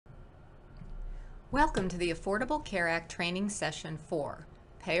Welcome to the Affordable Care Act Training Session 4,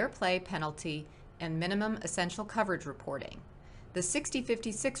 Pay or Play Penalty and Minimum Essential Coverage Reporting, the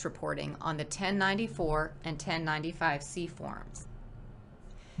 6056 reporting on the 1094 and 1095C forms.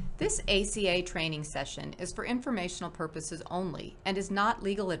 This ACA training session is for informational purposes only and is not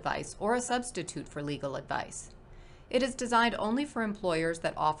legal advice or a substitute for legal advice. It is designed only for employers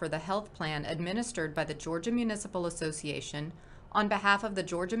that offer the health plan administered by the Georgia Municipal Association on behalf of the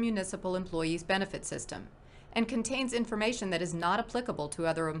Georgia Municipal Employees Benefit System and contains information that is not applicable to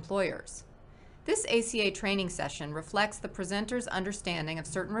other employers. This ACA training session reflects the presenter's understanding of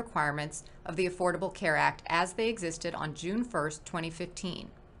certain requirements of the Affordable Care Act as they existed on June 1, 2015.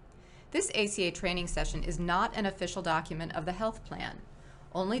 This ACA training session is not an official document of the health plan.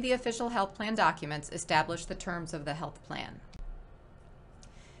 Only the official health plan documents establish the terms of the health plan.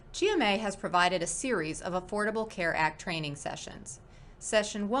 GMA has provided a series of Affordable Care Act training sessions.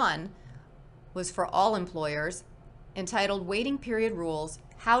 Session 1 was for all employers, entitled Waiting Period Rules: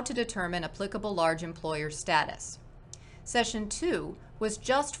 How to Determine Applicable Large Employer Status. Session 2 was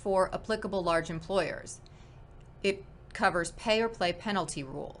just for applicable large employers. It covers pay or play penalty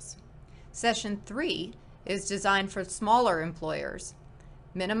rules. Session 3 is designed for smaller employers: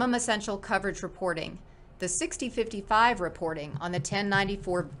 minimum essential coverage reporting, the 6055 reporting on the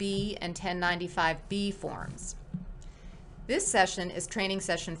 1094B and 1095B forms. This session is training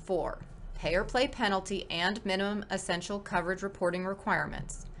session 4, Pay or Play Penalty and Minimum Essential Coverage Reporting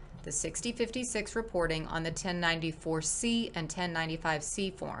Requirements, the 6056 reporting on the 1094C and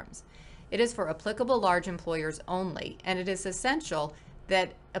 1095C forms. It is for applicable large employers only, and it is essential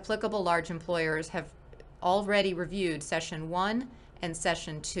that applicable large employers have already reviewed session 1 and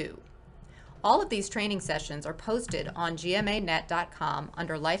session 2. All of these training sessions are posted on gmanet.com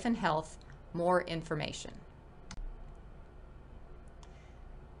under Life and Health, More Information.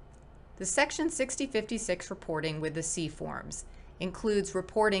 The Section 6056 reporting with the C forms includes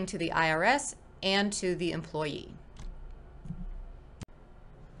reporting to the IRS and to the employee.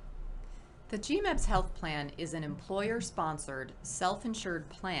 The GMEBS Health Plan is an employer-sponsored, self-insured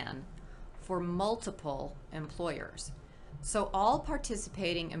plan for multiple employers. So all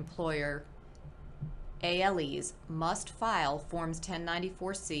participating employer ALEs must file Forms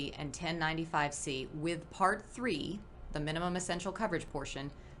 1094C and 1095C with Part 3, the minimum essential coverage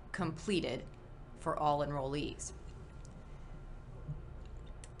portion, completed for all enrollees.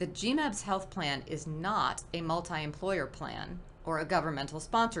 The GMEBS Health Plan is not a multi-employer plan or a governmental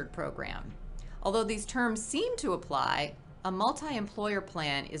sponsored program. Although these terms seem to apply, a multi-employer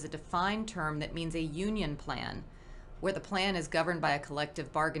plan is a defined term that means a union plan where the plan is governed by a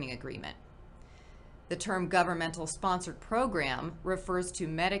collective bargaining agreement. The term governmental sponsored program refers to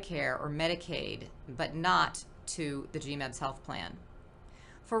Medicare or Medicaid, but not to the GMEBS Health Plan.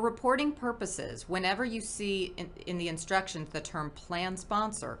 For reporting purposes, whenever you see in the instructions the term plan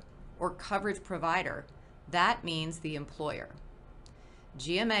sponsor or coverage provider, that means the employer.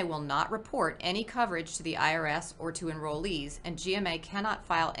 GMA will not report any coverage to the IRS or to enrollees, and GMA cannot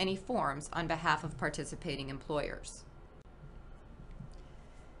file any forms on behalf of participating employers.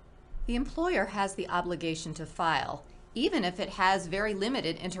 The employer has the obligation to file, even if it has very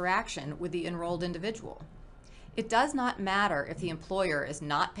limited interaction with the enrolled individual. It does not matter if the employer is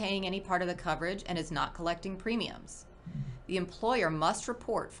not paying any part of the coverage and is not collecting premiums. The employer must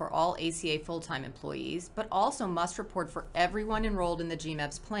report for all ACA full-time employees, but also must report for everyone enrolled in the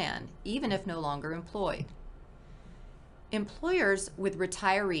GMEBS plan, even if no longer employed. Employers with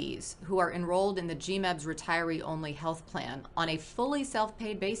retirees who are enrolled in the GMEBS retiree-only health plan on a fully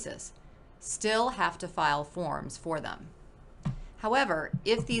self-paid basis still have to file forms for them. However,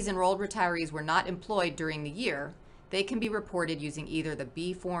 if these enrolled retirees were not employed during the year, they can be reported using either the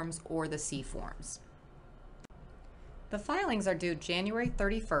B forms or the C forms. The filings are due January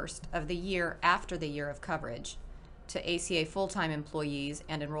 31st of the year after the year of coverage to ACA full-time employees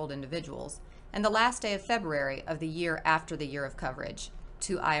and enrolled individuals, and the last day of February of the year after the year of coverage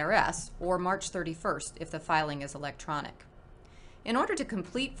to IRS, or March 31st if the filing is electronic. In order to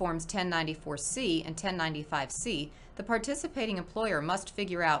complete Forms 1094C and 1095C, the participating employer must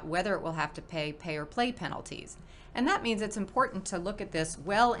figure out whether it will have to pay or play penalties, and that means it's important to look at this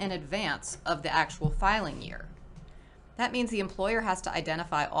well in advance of the actual filing year. That means the employer has to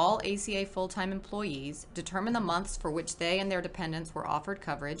identify all ACA full-time employees, determine the months for which they and their dependents were offered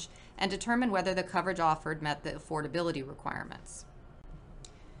coverage, and determine whether the coverage offered met the affordability requirements.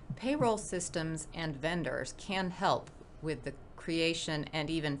 Payroll systems and vendors can help with the creation and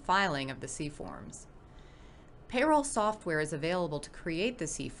even filing of the C forms. Payroll software is available to create the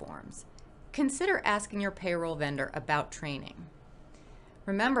C forms. Consider asking your payroll vendor about training.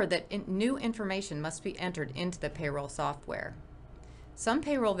 Remember that new information must be entered into the payroll software. Some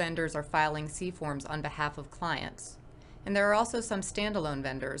payroll vendors are filing C-forms on behalf of clients, and there are also some standalone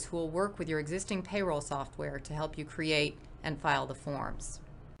vendors who will work with your existing payroll software to help you create and file the forms.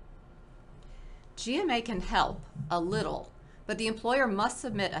 GMA can help a little, but the employer must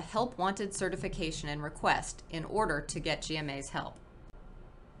submit a help wanted certification and request in order to get GMA's help.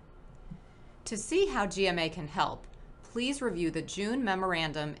 To see how GMA can help, please review the June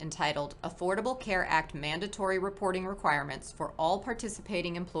memorandum entitled Affordable Care Act Mandatory Reporting Requirements for All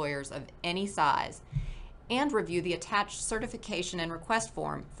Participating Employers of Any Size, and review the attached certification and request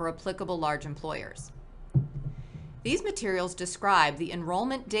form for applicable large employers. These materials describe the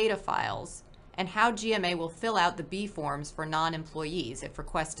enrollment data files and how GMA will fill out the B forms for non-employees if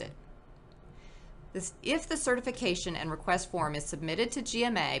requested. If the certification and request form is submitted to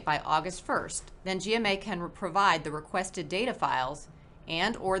GMA by August 1st, then GMA can provide the requested data files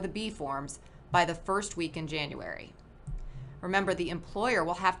and/or the B forms by the first week in January. Remember, the employer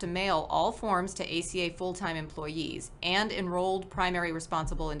will have to mail all forms to ACA full-time employees and enrolled primary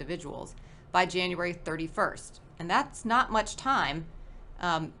responsible individuals by January 31st. And that's not much time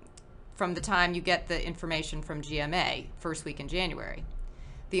from the time you get the information from GMA, first week in January.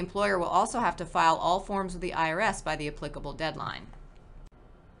 The employer will also have to file all forms with the IRS by the applicable deadline.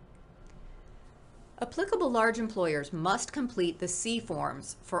 Applicable large employers must complete the C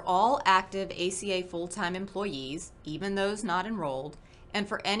forms for all active ACA full-time employees, even those not enrolled, and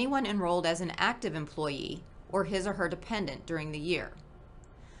for anyone enrolled as an active employee or his or her dependent during the year.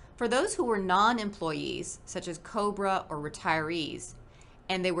 For those who were non-employees, such as COBRA or retirees,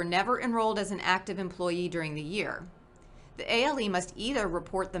 and they were never enrolled as an active employee during the year, the ALE must either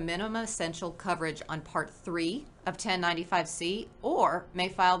report the minimum essential coverage on Part 3 of 1095-C or may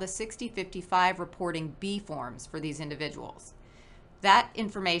file the 6055 reporting B forms for these individuals. That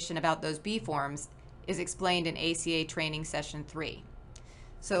information about those B forms is explained in ACA Training Session 3.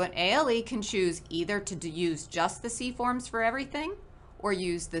 So an ALE can choose either to use just the C forms for everything or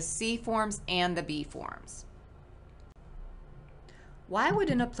use the C forms and the B forms. Why would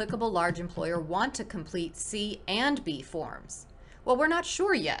an applicable large employer want to complete C and B forms? Well, we're not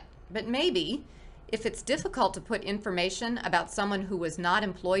sure yet, but maybe if it's difficult to put information about someone who was not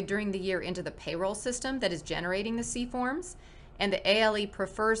employed during the year into the payroll system that is generating the C forms, and the ALE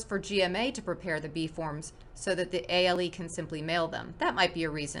prefers for GMA to prepare the B forms so that the ALE can simply mail them. That might be a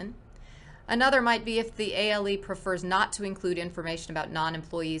reason. Another might be if the ALE prefers not to include information about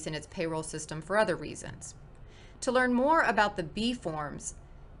non-employees in its payroll system for other reasons. To learn more about the B forms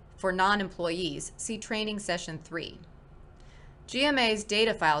for non-employees, see Training Session 3. GMA's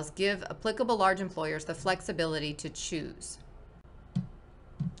data files give applicable large employers the flexibility to choose.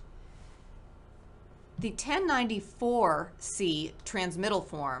 The 1094-C transmittal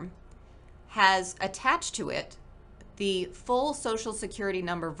form has attached to it the full Social Security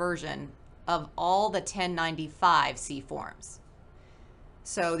number version of all the 1095-C forms.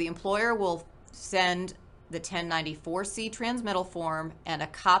 So the employer will send the 1094-C transmittal form and a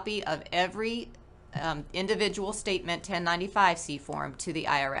copy of every individual statement 1095-C form to the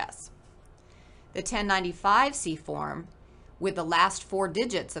IRS. The 1095-C form with the last 4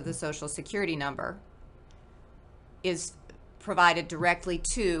 digits of the Social Security number is provided directly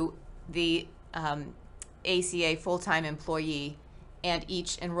to the ACA full-time employee and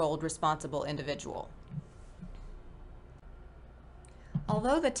each enrolled responsible individual.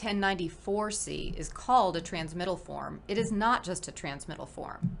 Although the 1094-C is called a transmittal form, it is not just a transmittal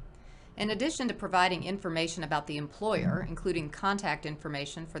form. In addition to providing information about the employer, including contact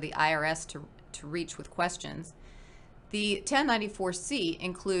information for the IRS to reach with questions, the 1094-C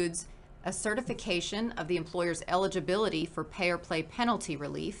includes a certification of the employer's eligibility for pay or play penalty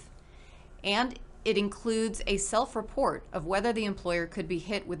relief, and it includes a self-report of whether the employer could be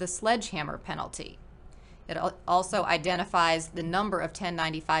hit with a sledgehammer penalty. It also identifies the number of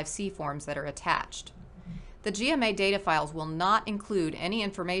 1095-C forms that are attached. The GMA data files will not include any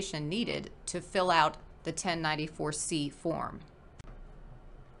information needed to fill out the 1094-C form.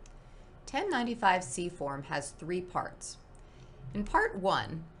 1095-C form has 3 parts. In Part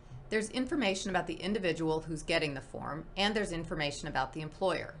 1, there's information about the individual who's getting the form, and there's information about the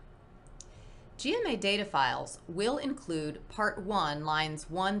employer. GMA data files will include Part 1, lines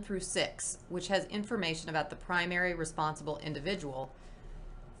 1 through 6, which has information about the primary responsible individual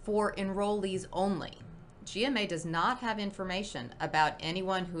for enrollees only. GMA does not have information about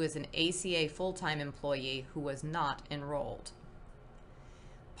anyone who is an ACA full-time employee who was not enrolled.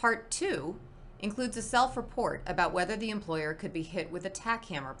 Part 2 includes a self-report about whether the employer could be hit with a tack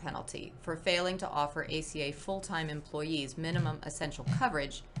hammer penalty for failing to offer ACA full-time employees minimum essential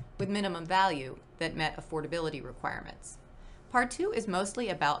coverage with minimum value that met affordability requirements. Part 2 is mostly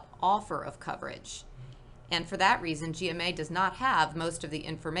about offer of coverage, and for that reason, GMA does not have most of the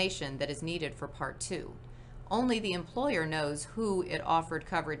information that is needed for Part 2. Only the employer knows who it offered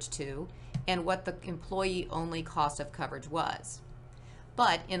coverage to and what the employee-only cost of coverage was.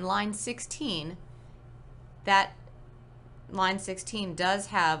 But in line 16, that line 16 does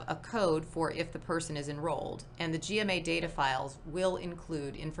have a code for if the person is enrolled, and the GMA data files will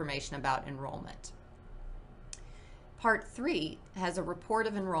include information about enrollment. Part 3 has a report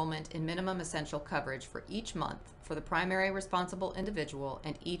of enrollment in minimum essential coverage for each month for the primary responsible individual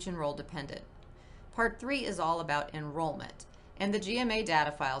and each enrolled dependent. Part 3 is all about enrollment, and the GMA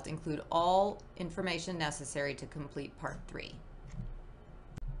data files include all information necessary to complete Part 3.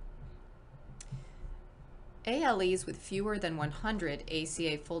 ALEs with fewer than 100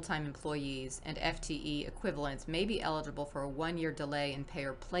 ACA full-time employees and FTE equivalents may be eligible for a 1-year delay in pay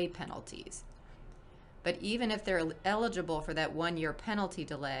or play penalties. But even if they're eligible for that 1-year penalty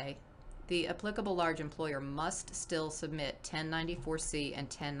delay, the applicable large employer must still submit 1094C and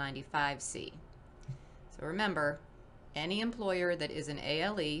 1095C. So remember, any employer that is an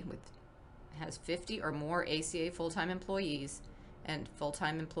ALE has 50 or more ACA full-time employees and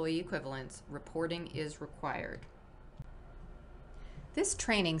full-time employee equivalents, reporting is required. This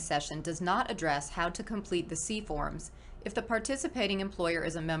training session does not address how to complete the C forms if the participating employer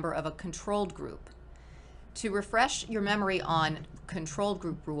is a member of a controlled group. To refresh your memory on controlled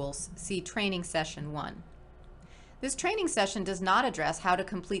group rules, see Training Session 1. This training session does not address how to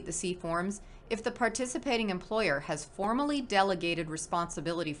complete the C forms if the participating employer has formally delegated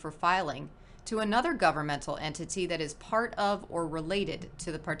responsibility for filing to another governmental entity that is part of or related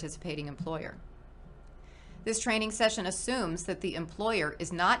to the participating employer. This training session assumes that the employer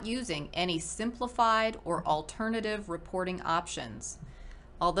is not using any simplified or alternative reporting options.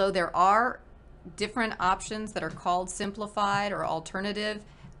 Although there are different options that are called simplified or alternative,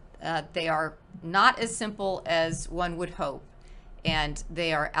 they are not as simple as one would hope, and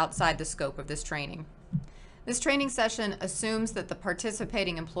they are outside the scope of this training. This training session assumes that the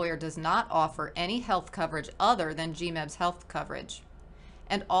participating employer does not offer any health coverage other than GMEB's health coverage,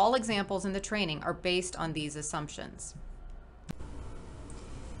 and all examples in the training are based on these assumptions.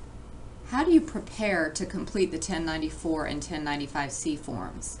 How do you prepare to complete the 1094 and 1095C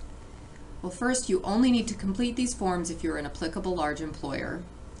forms? Well, first, you only need to complete these forms if you're an applicable large employer,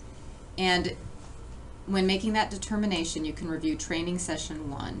 and when making that determination, you can review Training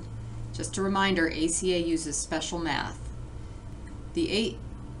Session 1. Just a reminder, ACA uses special math. The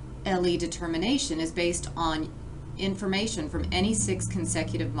ALE determination is based on information from any 6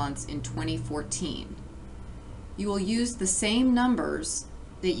 consecutive months in 2014. You will use the same numbers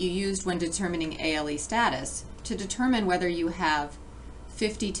that you used when determining ALE status to determine whether you have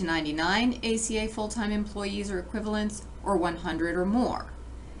 50 to 99 ACA full-time employees or equivalents or 100 or more.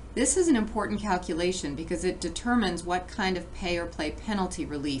 This is an important calculation because it determines what kind of pay or play penalty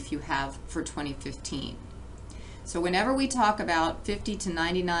relief you have for 2015. So whenever we talk about 50 to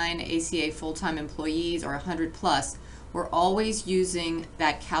 99 ACA full-time employees or 100 plus, we're always using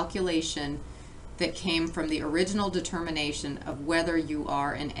that calculation that came from the original determination of whether you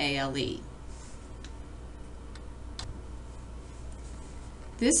are an ALE.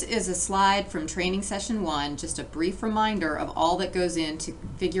 This is a slide from Training Session 1, just a brief reminder of all that goes into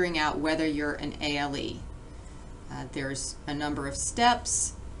figuring out whether you're an ALE. There's a number of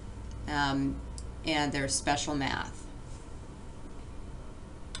steps, and there's special math.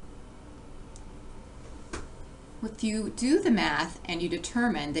 If you do the math and you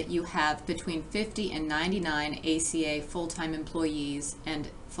determine that you have between 50 and 99 ACA full-time employees and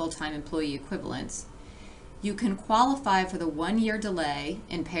full-time employee equivalents, you can qualify for the 1-year delay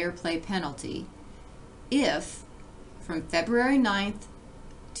in pay or play penalty if from February 9th,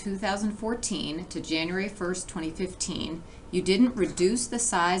 2014 to January 1st, 2015, you didn't reduce the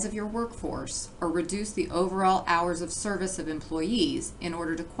size of your workforce or reduce the overall hours of service of employees in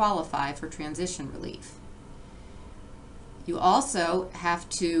order to qualify for transition relief. You also have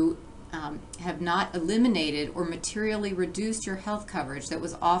to have not eliminated or materially reduced your health coverage that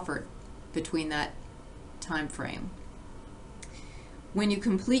was offered between that time frame. When you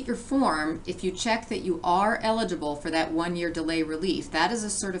complete your form, if you check that you are eligible for that 1-year delay relief, that is a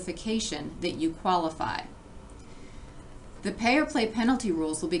certification that you qualify. The pay or play penalty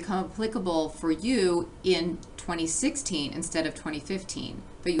rules will become applicable for you in 2016 instead of 2015,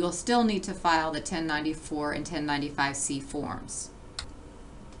 but you will still need to file the 1094 and 1095C forms.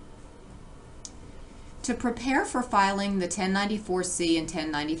 To prepare for filing the 1094C and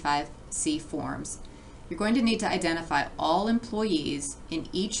 1095C forms, you're going to need to identify all employees in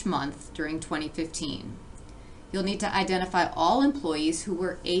each month during 2015. You'll need to identify all employees who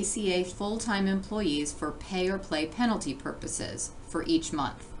were ACA full-time employees for pay or play penalty purposes for each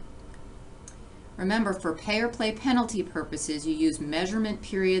month. Remember, for pay or play penalty purposes, you use measurement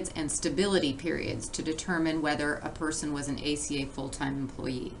periods and stability periods to determine whether a person was an ACA full-time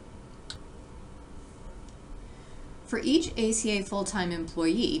employee. For each ACA full-time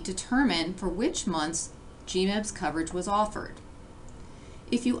employee, determine for which months GMEBS coverage was offered.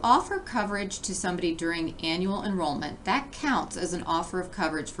 If you offer coverage to somebody during annual enrollment, that counts as an offer of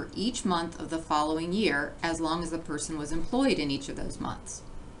coverage for each month of the following year, as long as the person was employed in each of those months.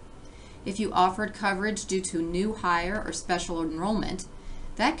 If you offered coverage due to new hire or special enrollment,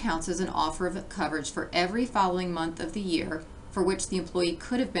 that counts as an offer of coverage for every following month of the year for which the employee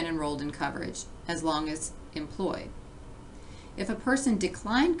could have been enrolled in coverage, as long as employed. If a person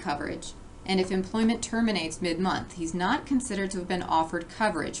declined coverage, and if employment terminates mid-month, he's not considered to have been offered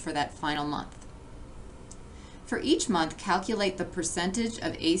coverage for that final month. For each month, calculate the percentage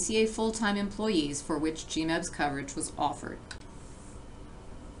of ACA full-time employees for which GMEBS coverage was offered.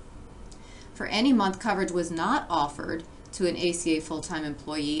 For any month coverage was not offered to an ACA full-time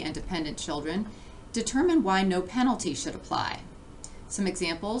employee and dependent children, determine why no penalty should apply. Some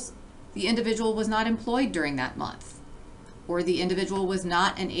examples: the individual was not employed during that month, or the individual was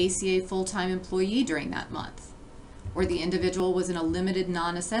not an ACA full-time employee during that month, or the individual was in a limited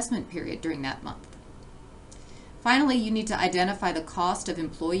non-assessment period during that month. Finally, you need to identify the cost of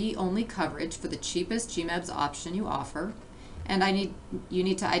employee-only coverage for the cheapest GMEBS option you offer, and you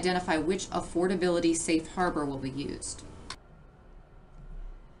need to identify which affordability safe harbor will be used.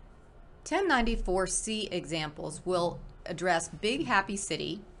 1094C examples will address Big Happy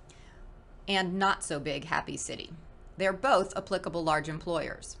City and Not So Big Happy City. They're both applicable large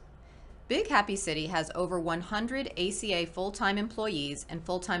employers. Big Happy City has over 100 ACA full-time employees and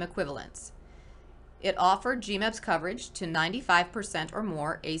full-time equivalents. It offered GMEBS coverage to 95% or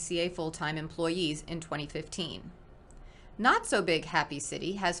more ACA full-time employees in 2015. Not So Big Happy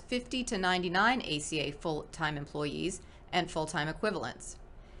City has 50 to 99 ACA full-time employees and full-time equivalents.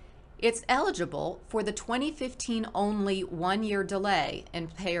 It's eligible for the 2015 only one-year delay in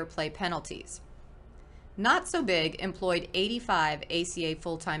pay or play penalties. Not So Big employed 85 ACA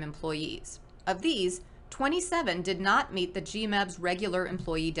full-time employees. Of these, 27 did not meet the GMEBS regular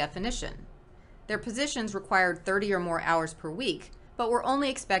employee definition. Their positions required 30 or more hours per week, but were only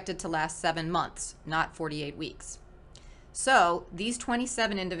expected to last 7 months, not 48 weeks. So, these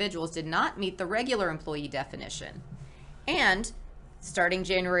 27 individuals did not meet the regular employee definition. And, starting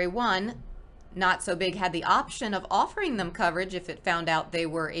January 1, Not So Big had the option of offering them coverage if it found out they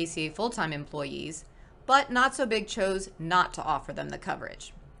were ACA full-time employees, but Not So Big chose not to offer them the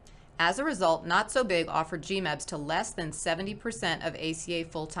coverage. As a result, Not So Big offered GMEBS to less than 70% of ACA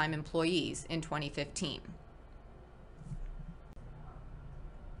full-time employees in 2015.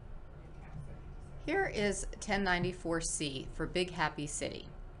 Here is 1094C for Big Happy City.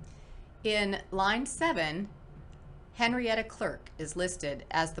 In line 7, Henrietta Clerk is listed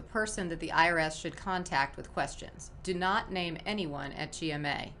as the person that the IRS should contact with questions. Do not name anyone at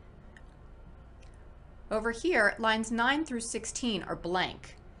GMA. Over here, lines 9 through 16 are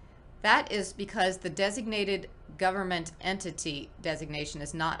blank. That is because the designated government entity designation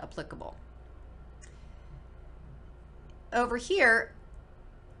is not applicable. Over here,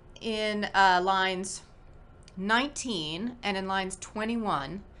 in lines 19 and in lines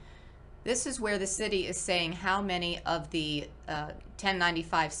 21, this is where the city is saying how many of the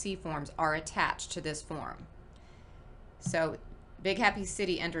 1095C forms are attached to this form. So Big Happy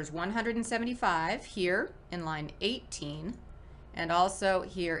City enters 175 here in line 18 and also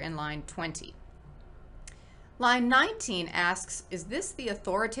here in line 20. Line 19 asks, is this the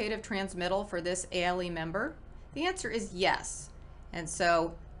authoritative transmittal for this ALE member? The answer is yes, and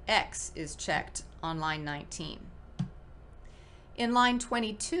so X is checked on line 19. In line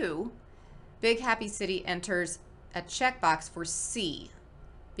 22, Big Happy City enters a checkbox for C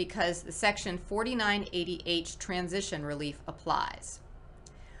because the section 4980H transition relief applies.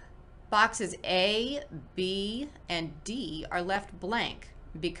 Boxes A, B, and D are left blank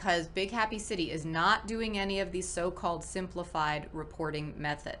because Big Happy City is not doing any of these so-called simplified reporting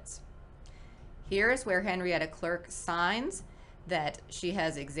methods. Here is where Henrietta Clerk signs that she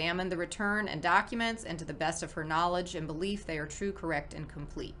has examined the return and documents, and to the best of her knowledge and belief, they are true, correct, and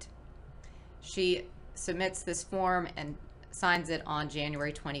complete. She submits this form and signs it on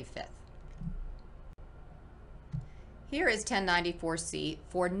January 25th. Here is 1094C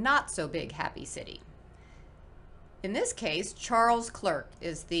for Not So Big Happy City. In this case, Charles Clerk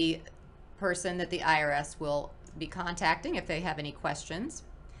is the person that the IRS will be contacting if they have any questions.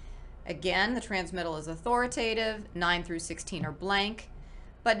 Again, the transmittal is authoritative, 9 through 16 are blank,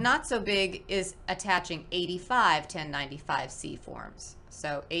 but not so big is attaching 85 1095-C forms.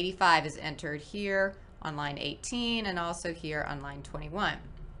 So 85 is entered here on line 18 and also here on line 21.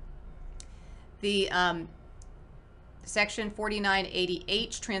 The section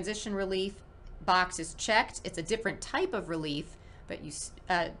 4980H transition relief box is checked. It's a different type of relief, but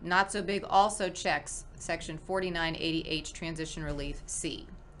not so big also checks section 4980H transition relief C.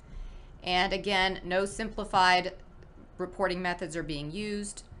 And again, no simplified reporting methods are being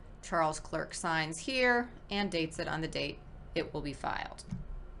used. Charles Clerk signs here and dates it on the date it will be filed.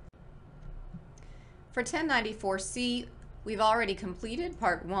 For 1094-C, we've already completed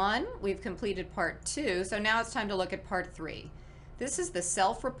part 1, we've completed part 2, so now it's time to look at part 3. This is the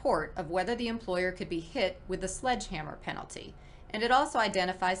self-report of whether the employer could be hit with the sledgehammer penalty, and it also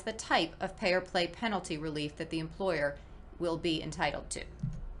identifies the type of pay-or-play penalty relief that the employer will be entitled to.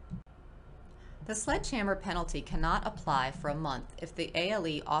 The sledgehammer penalty cannot apply for a month if the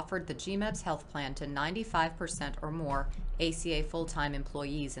ALE offered the GMEBS health plan to 95% or more ACA full-time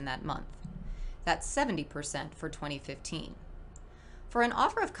employees in that month. That's 70% for 2015. For an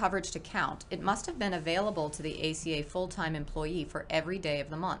offer of coverage to count, it must have been available to the ACA full-time employee for every day of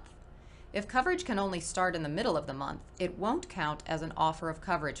the month. If coverage can only start in the middle of the month, it won't count as an offer of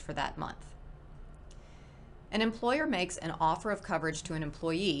coverage for that month. An employer makes an offer of coverage to an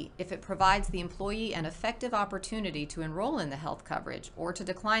employee if it provides the employee an effective opportunity to enroll in the health coverage or to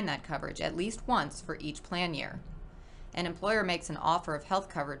decline that coverage at least once for each plan year. An employer makes an offer of health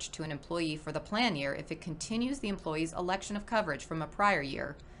coverage to an employee for the plan year if it continues the employee's election of coverage from a prior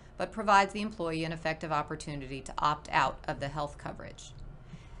year, but provides the employee an effective opportunity to opt out of the health coverage.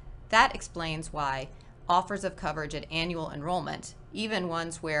 That explains why offers of coverage at annual enrollment, even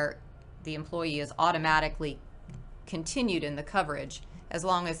ones where the employee is automatically continued in the coverage as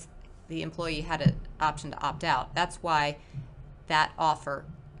long as the employee had an option to opt out, that's why that offer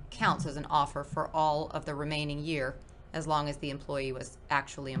counts as an offer for all of the remaining year as long as the employee was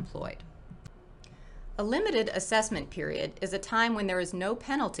actually employed. A limited assessment period is a time when there is no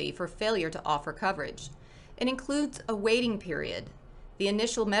penalty for failure to offer coverage. It includes a waiting period, the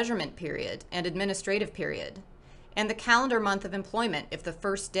initial measurement period and administrative period, and the calendar month of employment if the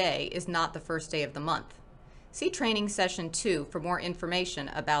first day is not the first day of the month. See Training Session 2 for more information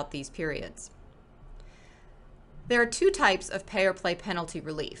about these periods. There are two types of pay-or-play penalty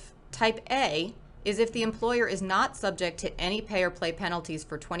relief. Type A is if the employer is not subject to any pay-or-play penalties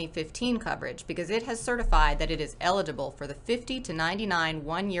for 2015 coverage because it has certified that it is eligible for the 50 to 99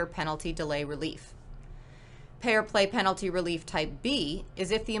 one-year penalty delay relief. Pay-or-play penalty relief type B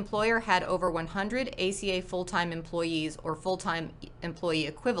is if the employer had over 100 ACA full-time employees or full-time employee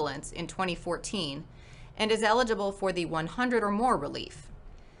equivalents in 2014 and is eligible for the 100 or more relief.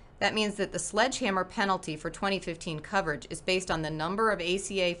 That means that the sledgehammer penalty for 2015 coverage is based on the number of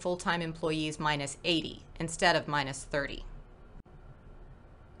ACA full-time employees minus 80 instead of minus 30.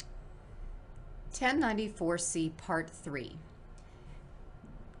 1094-C Part 3.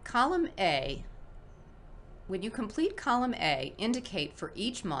 Column A. When you complete column A, indicate for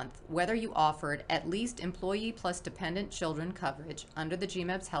each month whether you offered at least employee plus dependent children coverage under the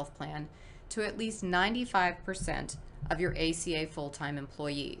GMEBS health plan to at least 95% of your ACA full-time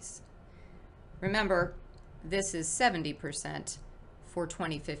employees. Remember, this is 70% for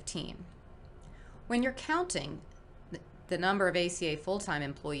 2015. When you're counting the number of ACA full-time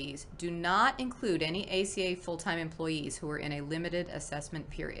employees, do not include any ACA full-time employees who are in a limited assessment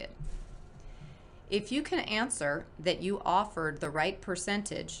period. If you can answer that you offered the right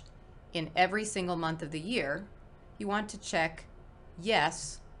percentage in every single month of the year, you want to check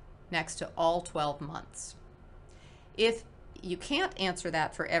yes next to all 12 months. If you can't answer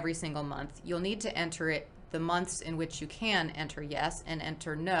that for every single month, you'll need to enter it the months in which you can enter yes and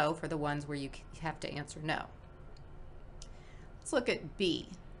enter no for the ones where you have to answer no. Let's look at B.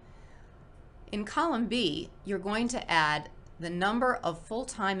 In column B, you're going to add the number of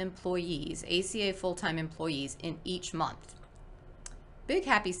full-time employees, ACA full-time employees, in each month. Big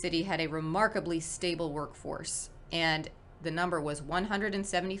Happy City had a remarkably stable workforce, and the number was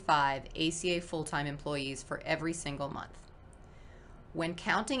 175 ACA full-time employees for every single month. When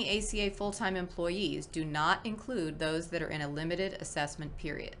counting ACA full-time employees, do not include those that are in a limited assessment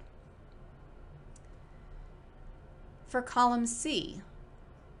period. For column C,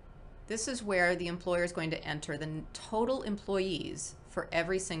 this is where the employer is going to enter the total employees for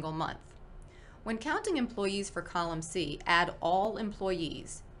every single month. When counting employees for column C, add all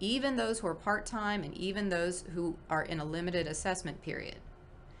employees, even those who are part-time and even those who are in a limited assessment period.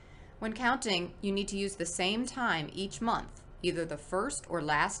 When counting, you need to use the same time each month, either the first or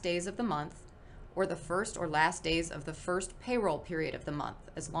last days of the month, or the first or last days of the first payroll period of the month,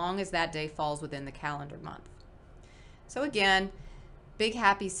 as long as that day falls within the calendar month. So again, Big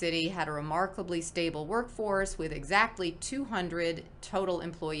Happy City had a remarkably stable workforce with exactly 200 total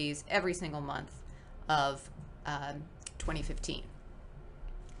employees every single month of 2015.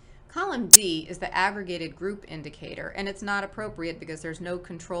 Column D is the aggregated group indicator, and it's not appropriate because there's no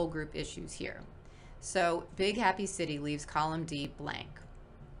control group issues here. So Big Happy City leaves column D blank.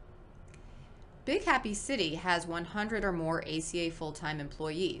 Big Happy City has 100 or more ACA full-time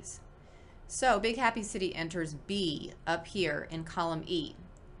employees. So Big Happy City enters B up here in column E.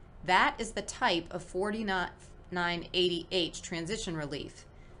 That is the type of 4980H transition relief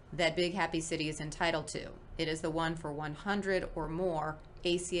that Big Happy City is entitled to. It is the one for 100 or more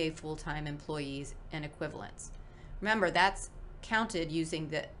ACA full-time employees and equivalents. Remember, that's counted using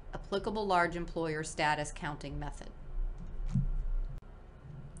the applicable large employer status counting method.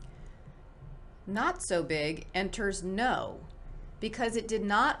 Not so big enters no, because it did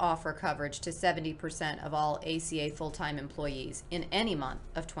not offer coverage to 70% of all ACA full-time employees in any month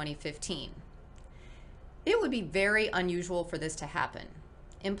of 2015. It would be very unusual for this to happen.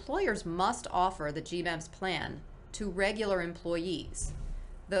 Employers must offer the GMEBS plan to regular employees.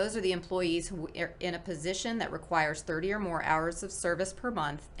 Those are the employees who are in a position that requires 30 or more hours of service per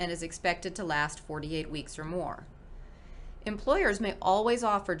month and is expected to last 48 weeks or more. Employers may always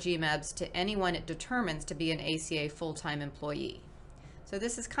offer GMEBS to anyone it determines to be an ACA full-time employee. So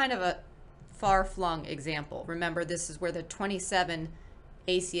this is kind of a far-flung example. Remember, this is where the 27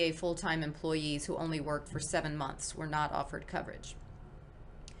 ACA full-time employees who only worked for 7 months were not offered coverage.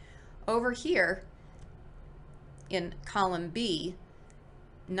 Over here in column B,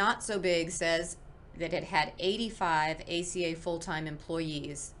 Not So Big says that it had 85 ACA full-time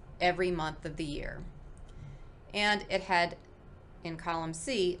employees every month of the year. And it had, in column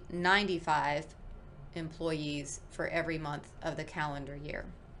C, 95 employees for every month of the calendar year.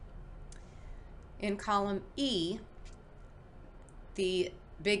 In column E, the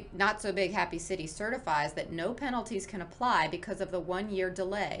Not So Big Happy City certifies that no penalties can apply because of the 1-year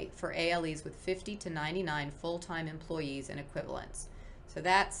delay for ALEs with 50 to 99 full-time employees and equivalents. So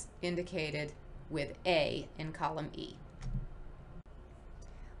that's indicated with A in column E.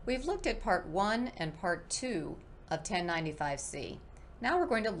 We've looked at Part 1 and Part 2 of 1095C. Now we're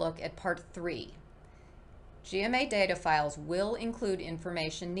going to look at Part 3. GMA data files will include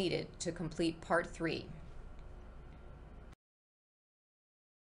information needed to complete Part 3.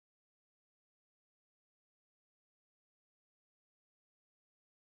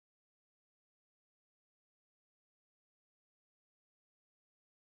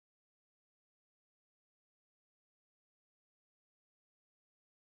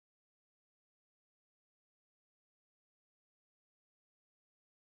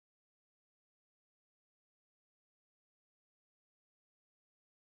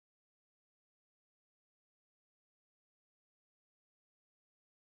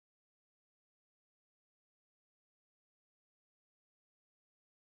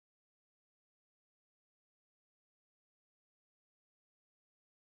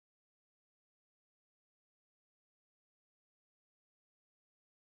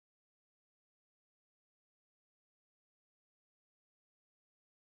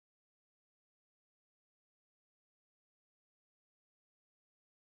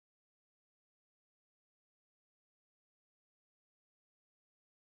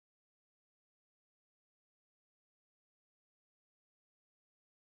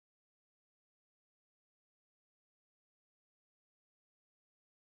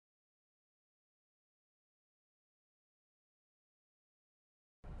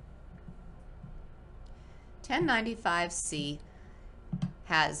 (1095C)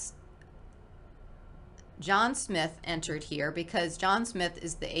 has John Smith entered here because John Smith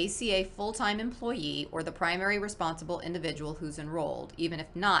is the ACA full-time employee or the primary responsible individual who's enrolled, even if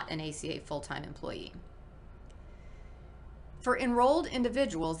not an ACA full-time employee. For enrolled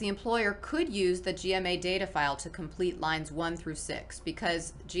individuals, the employer could use the GMA data file to complete lines 1 through 6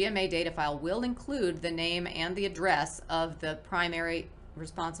 because GMA data file will include the name and the address of the primary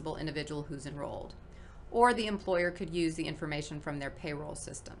responsible individual who's enrolled. Or the employer could use the information from their payroll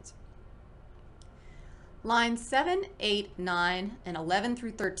systems. Lines 7, 8, 9, and 11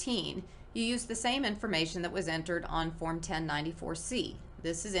 through 13, you use the same information that was entered on Form 1094C.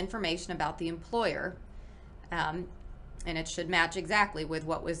 This is information about the employer, and it should match exactly with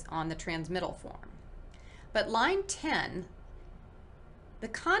what was on the transmittal form. But line 10 The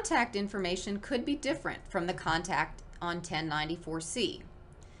contact information could be different from the contact on 1094C.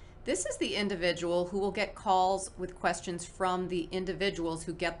 This is the individual who will get calls with questions from the individuals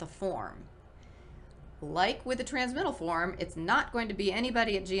who get the form. Like with the transmittal form, it's not going to be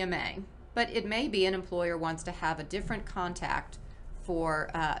anybody at GMA, but it may be an employer wants to have a different contact for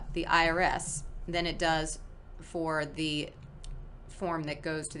the IRS than it does for the form that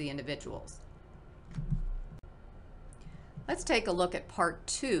goes to the individuals. Let's take a look at Part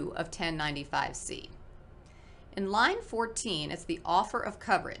 2 of 1095C. In line 14, it's the offer of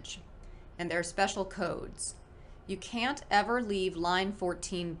coverage, and there are special codes. You can't ever leave line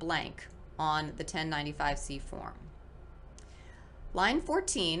 14 blank on the 1095C form. Line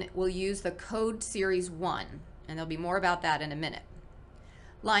 14 will use the code series 1, and there'll be more about that in a minute.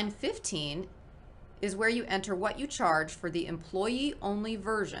 Line 15 is where you enter what you charge for the employee-only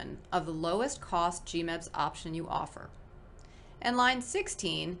version of the lowest cost GMEBS option you offer. And line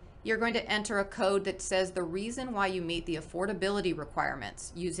 16, you're going to enter a code that says the reason why you meet the affordability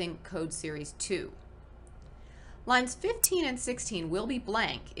requirements using code series 2. Lines 15 and 16 will be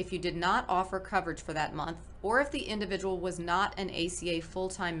blank if you did not offer coverage for that month or if the individual was not an ACA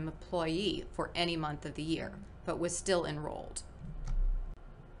full-time employee for any month of the year, but was still enrolled.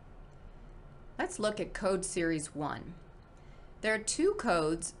 Let's look at code series 1. There are two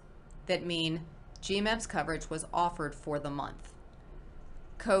codes that mean GMEBS coverage was offered for the month.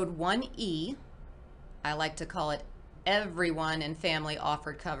 Code 1E, I like to call it everyone in family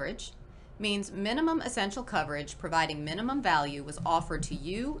offered coverage, means minimum essential coverage providing minimum value was offered to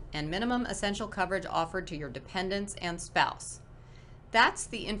you and minimum essential coverage offered to your dependents and spouse. That's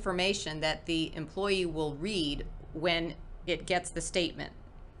the information that the employee will read when it gets the statement.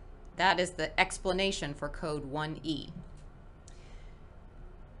 That is the explanation for code 1E.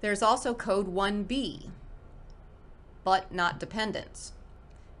 There's also code 1B, but not dependents.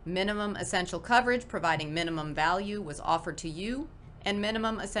 Minimum essential coverage providing minimum value was offered to you, and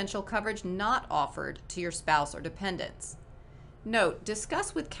minimum essential coverage not offered to your spouse or dependents. Note,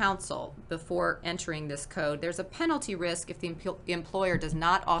 discuss with counsel before entering this code. There's a penalty risk if the employer does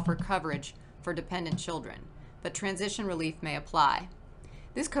not offer coverage for dependent children, but transition relief may apply.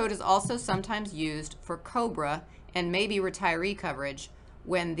 This code is also sometimes used for COBRA and maybe retiree coverage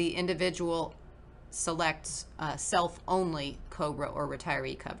when the individual selects self-only COBRA or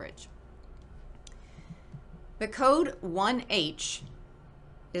retiree coverage. The code 1H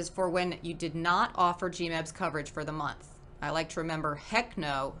is for when you did not offer GMEBS coverage for the month. I like to remember, heck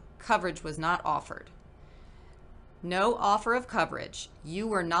no, coverage was not offered. No offer of coverage. You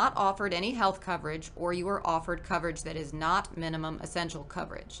were not offered any health coverage, or you were offered coverage that is not minimum essential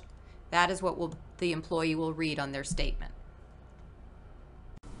coverage. That is what the employee will read on their statement.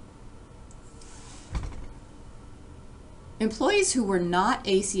 Employees who were not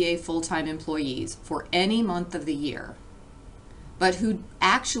ACA full-time employees for any month of the year, but who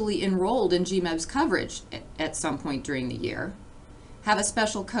actually enrolled in GMEBS coverage at some point during the year, have a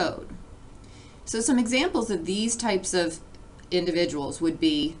special code. So some examples of these types of individuals would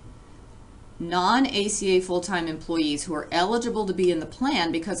be non-ACA full-time employees who are eligible to be in the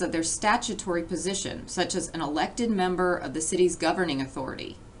plan because of their statutory position, such as an elected member of the city's governing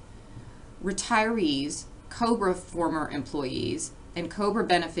authority, retirees, COBRA former employees, and COBRA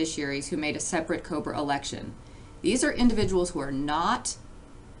beneficiaries who made a separate COBRA election. These are individuals who are not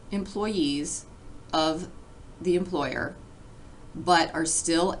employees of the employer, but are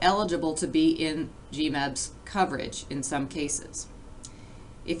still eligible to be in GMEBS coverage in some cases.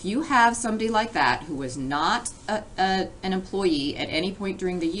 If you have somebody like that who was not an employee at any point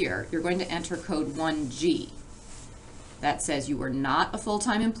during the year, you're going to enter code 1G. That says you were not a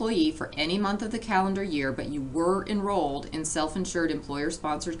full-time employee for any month of the calendar year, but you were enrolled in self-insured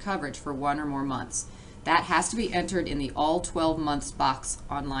employer-sponsored coverage for 1 or more months. That has to be entered in the all 12 months box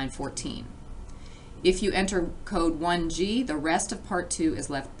on line 14. If you enter code 1G, the rest of part 2 is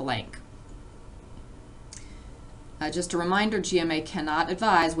left blank. Just a reminder, GMA cannot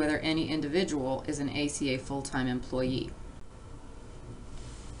advise whether any individual is an ACA full-time employee.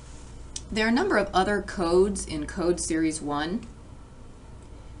 There are a number of other codes in Code Series 1.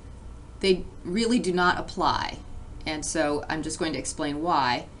 They really do not apply, and so I'm just going to explain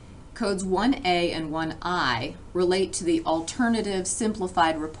why. Codes 1A and 1I relate to the alternative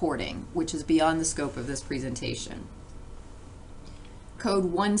simplified reporting, which is beyond the scope of this presentation.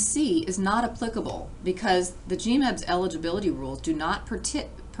 Code 1C is not applicable because the GMEBS eligibility rules do not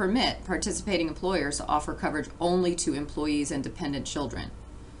permit participating employers to offer coverage only to employees and dependent children.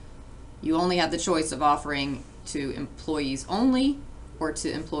 You only have the choice of offering to employees only or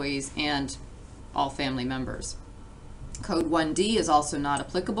to employees and all family members. Code 1D is also not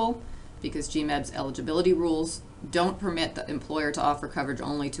applicable because GMEB's eligibility rules don't permit the employer to offer coverage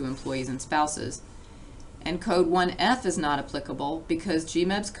only to employees and spouses. And Code 1F is not applicable because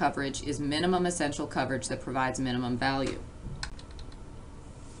GMEB's coverage is minimum essential coverage that provides minimum value.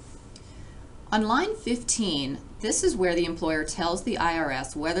 On line 15, this is where the employer tells the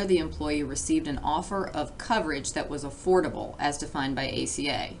IRS whether the employee received an offer of coverage that was affordable as defined by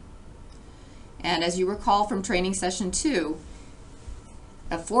ACA. And as you recall from training session 2,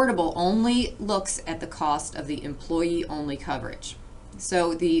 affordable only looks at the cost of the employee-only coverage.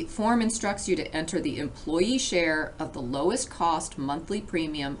 So the form instructs you to enter the employee share of the lowest cost monthly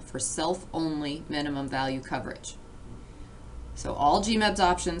premium for self-only minimum value coverage. So all GMEB's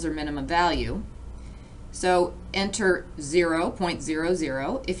options are minimum value. So enter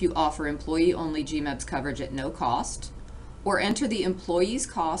 0.00 if you offer employee-only GMEB's coverage at no cost, or enter the employee's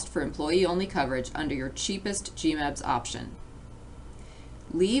cost for employee-only coverage under your cheapest GMEB's option.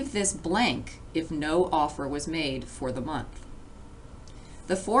 Leave this blank if no offer was made for the month.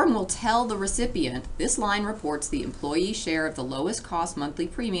 The form will tell the recipient this line reports the employee share of the lowest cost monthly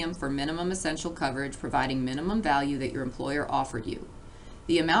premium for minimum essential coverage providing minimum value that your employer offered you.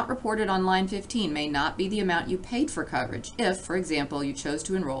 The amount reported on line 15 may not be the amount you paid for coverage if, for example, you chose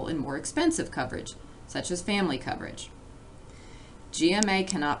to enroll in more expensive coverage, such as family coverage. GMA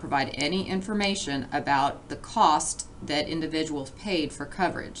cannot provide any information about the cost that individuals paid for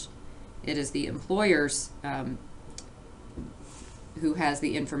coverage. It is the employers who has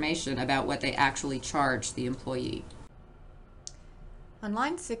the information about what they actually charge the employee. On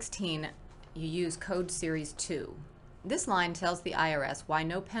line 16, you use Code Series 2. This line tells the IRS why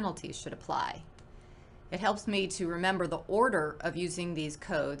no penalties should apply. It helps me to remember the order of using these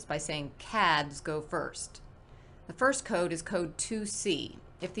codes by saying CADs go first. The first code is code 2C.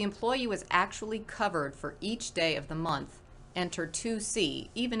 If the employee was actually covered for each day of the month, enter 2C,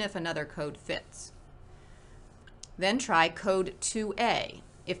 even if another code fits. Then try code 2A.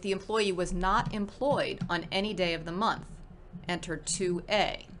 If the employee was not employed on any day of the month, enter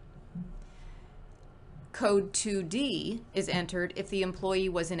 2A. Code 2D is entered if the employee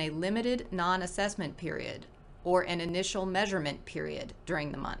was in a limited non-assessment period or an initial measurement period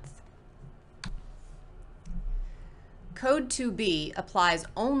during the month. Code 2B applies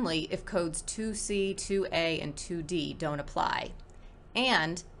only if codes 2C, 2A, and 2D don't apply,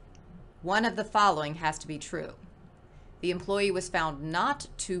 and one of the following has to be true. The employee was found not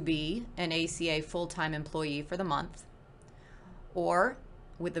to be an ACA full-time employee for the month, or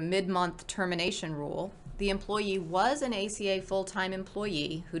with the mid-month termination rule, the employee was an ACA full-time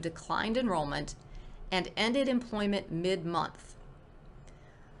employee who declined enrollment and ended employment mid-month.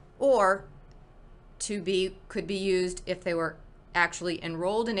 Or 2B could be used if they were actually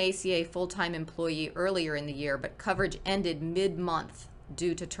enrolled in ACA full-time employee earlier in the year, but coverage ended mid-month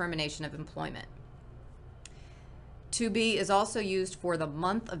due to termination of employment. 2B is also used for the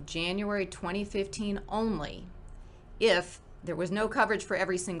month of January 2015 only if there was no coverage for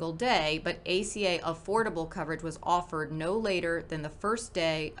every single day, but ACA affordable coverage was offered no later than the first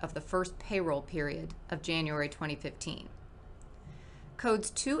day of the first payroll period of January 2015.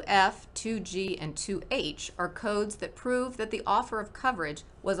 Codes 2F, 2G, and 2H are codes that prove that the offer of coverage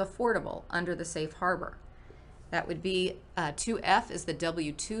was affordable under the safe harbor. That would be 2F is the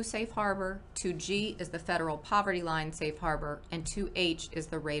W-2 safe harbor, 2G is the federal poverty line safe harbor, and 2H is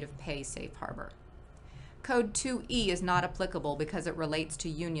the rate of pay safe harbor. Code 2E is not applicable because it relates to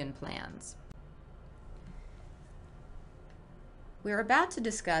union plans. We're about to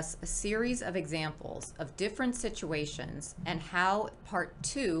discuss a series of examples of different situations and how Part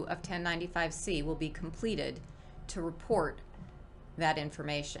 2 of 1095-C will be completed to report that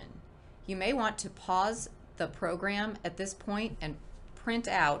information. You may want to pause the program at this point and print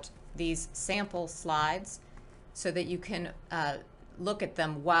out these sample slides so that you can look at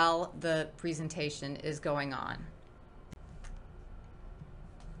them while the presentation is going on.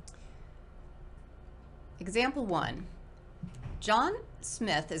 Example 1. John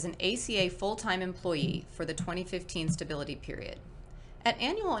Smith is an ACA full-time employee for the 2015 stability period. At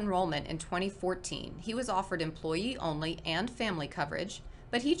annual enrollment in 2014, he was offered employee-only and family coverage,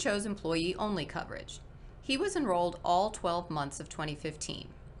 but he chose employee-only coverage. He was enrolled all 12 months of 2015.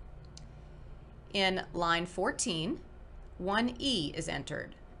 In line 14, 1E is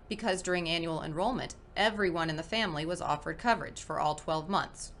entered because during annual enrollment, everyone in the family was offered coverage for all 12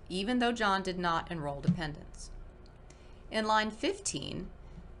 months, even though John did not enroll dependents. In line 15,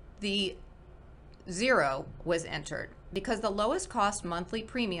 the 0 was entered because the lowest cost monthly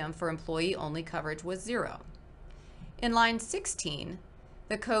premium for employee-only coverage was 0. In line 16,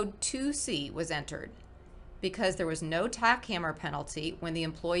 the code 2C was entered because there was no tack hammer penalty when the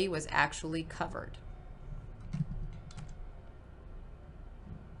employee was actually covered.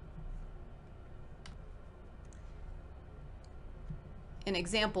 In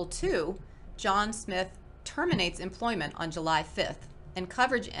example 2, John Smith terminates employment on July 5th and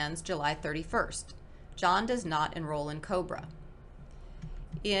coverage ends July 31st. John does not enroll in COBRA.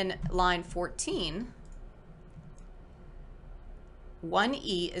 In line 14,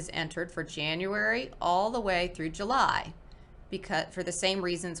 1E is entered for January all the way through July because for the same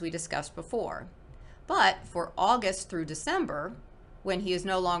reasons we discussed before. But for August through December, when he is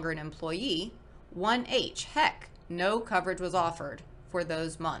no longer an employee, 1H, heck, no coverage was offered for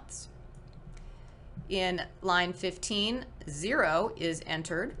those months. In line 15, 0 is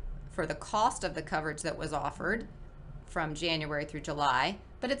entered for the cost of the coverage that was offered from January through July,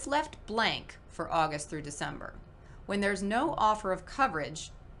 but it's left blank for August through December. When there's no offer of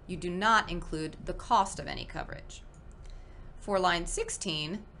coverage, you do not include the cost of any coverage. For line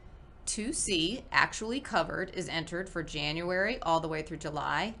 16, 2C, actually covered, is entered for January all the way through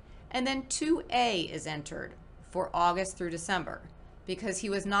July, and then 2A is entered for August through December because he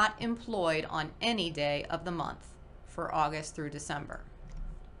was not employed on any day of the month for August through December.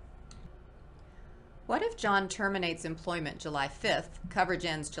 What if John terminates employment July 5th, coverage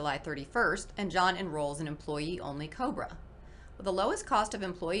ends July 31st, and John enrolls in employee-only COBRA? Well, the lowest cost of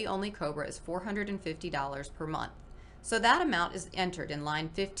employee-only COBRA is $450 per month. So that amount is entered in line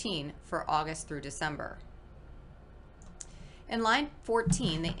 15 for August through December. In line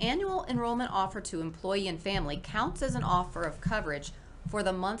 14, the annual enrollment offer to employee and family counts as an offer of coverage for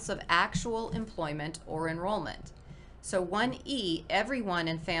the months of actual employment or enrollment. So 1E, everyone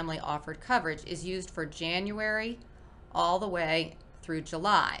in family offered coverage, is used for January all the way through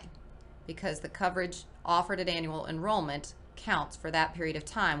July because the coverage offered at annual enrollment counts for that period of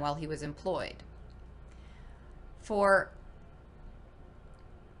time while he was employed. For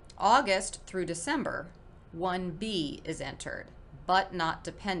August through December, 1B is entered, but not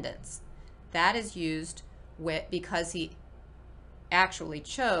dependents. That is used because he actually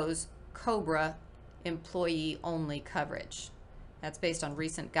chose COBRA employee-only coverage. That's based on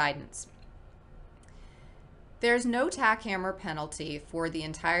recent guidance. There's no tack hammer penalty for the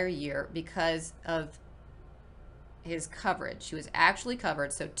entire year because of his coverage. He was actually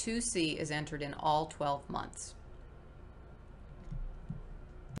covered, so 2C is entered in all 12 months.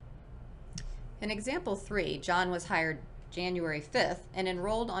 In example 3, John was hired January 5th and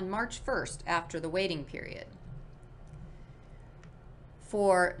enrolled on March 1st after the waiting period.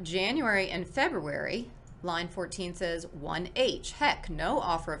 For January and February, line 14 says 1H, heck, no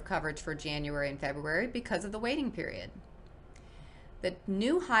offer of coverage for January and February because of the waiting period. The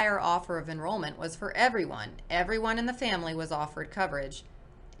new hire offer of enrollment was for everyone. Everyone in the family was offered coverage,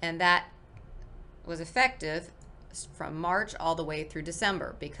 and that was effective from March all the way through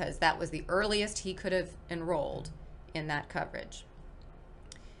December because that was the earliest he could have enrolled in that coverage.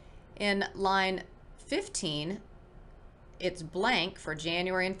 In line 15, it's blank for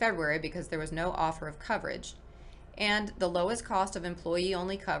January and February because there was no offer of coverage, and the lowest cost of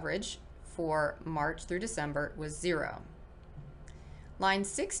employee-only coverage for March through December was 0. Line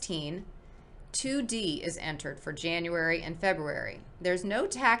 16, 2D is entered for January and February. There's no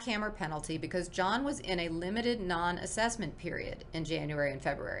tack hammer penalty because John was in a limited non-assessment period in January and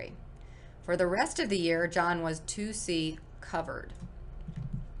February. For the rest of the year, John was 2C covered.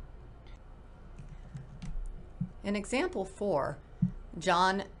 In example 4,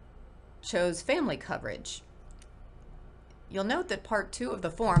 John chose family coverage. You'll note that part 2 of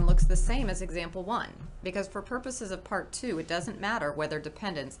the form looks the same as example 1 because for purposes of part 2, it doesn't matter whether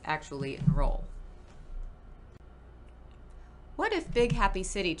dependents actually enroll. What if Big Happy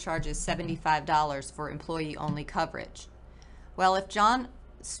City charges $75 for employee-only coverage? Well, if John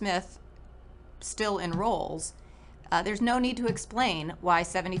Smith still enrolls, there's no need to explain why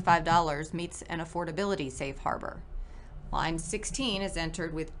 $75 meets an affordability safe harbor. Line 16 is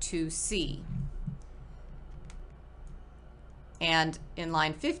entered with 2C. And in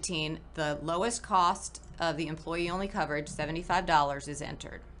line 15, the lowest cost of the employee-only coverage, $75, is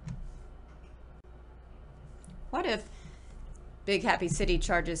entered. What if Big Happy City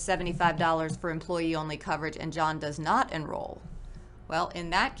charges $75 for employee-only coverage and John does not enroll? Well,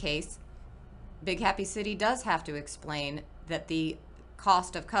 in that case, Big Happy City does have to explain that the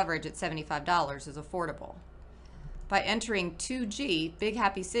cost of coverage at $75 is affordable. By entering 2G, Big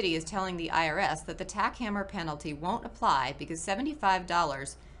Happy City is telling the IRS that the tack hammer penalty won't apply because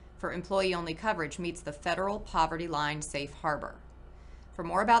 $75 for employee-only coverage meets the federal poverty line safe harbor. For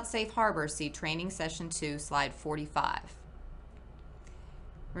more about safe harbor, see Training Session 2, slide 45.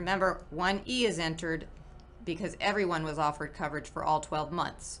 Remember, 1E is entered because everyone was offered coverage for all 12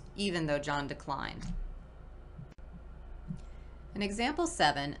 months, even though John declined. In example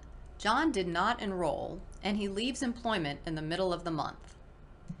 7, John did not enroll and he leaves employment in the middle of the month.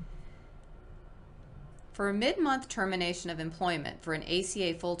 For a mid-month termination of employment for an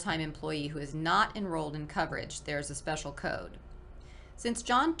ACA full-time employee who is not enrolled in coverage, there's a special code. Since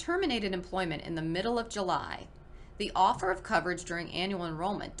John terminated employment in the middle of July, the offer of coverage during annual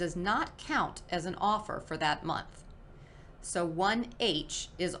enrollment does not count as an offer for that month. So 1H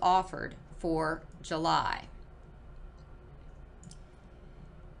is offered for July.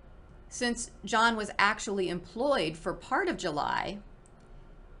 Since John was actually employed for part of July,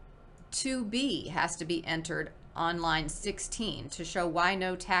 2B has to be entered on line 16 to show why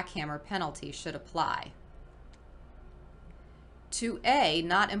no tack hammer penalty should apply. 2A,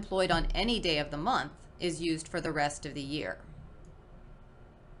 not employed on any day of the month, is used for the rest of the year.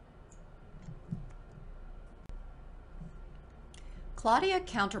 Claudia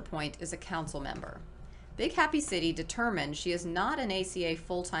Counterpoint is a council member. Big Happy City determined she is not an ACA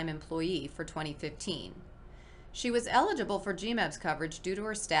full-time employee for 2015. She was eligible for GMEBS coverage due to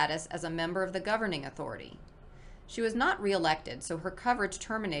her status as a member of the governing authority. She was not re-elected, so her coverage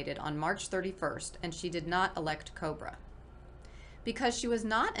terminated on March 31st, and she did not elect COBRA. Because she was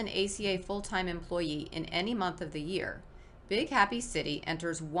not an ACA full-time employee in any month of the year, Big Happy City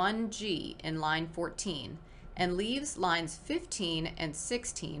enters 1G in line 14 and leaves lines 15 and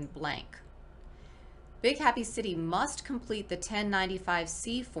 16 blank. Big Happy City must complete the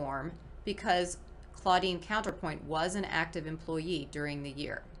 1095C form because Claudine Counterpoint was an active employee during the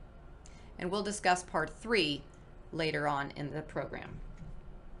year. And we'll discuss part 3 later on in the program.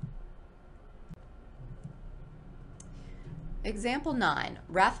 Example 9,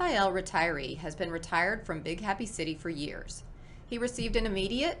 Raphael retiree has been retired from Big Happy City for years. He received an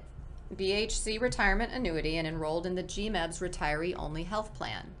immediate BHC retirement annuity and enrolled in the GMEBS retiree only health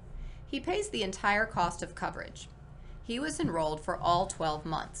plan. He pays the entire cost of coverage. He was enrolled for all 12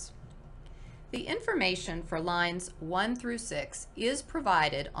 months. The information for lines 1 through 6 is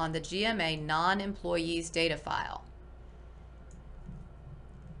provided on the GMA non-employees data file.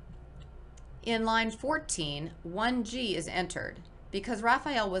 In line 14, 1G is entered. Because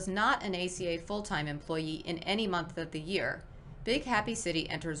Raphael was not an ACA full-time employee in any month of the year, Big Happy City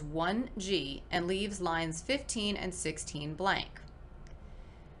enters 1G and leaves lines 15 and 16 blank.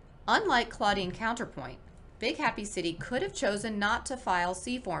 Unlike Claudine Counterpoint, Big Happy City could have chosen not to file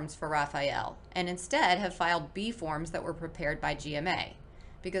C forms for Raphael and instead have filed B forms that were prepared by GMA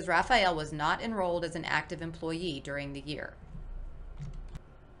because Raphael was not enrolled as an active employee during the year.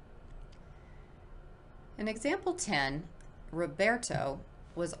 In example 10, Roberto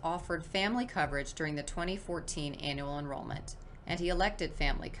was offered family coverage during the 2014 annual enrollment, and he elected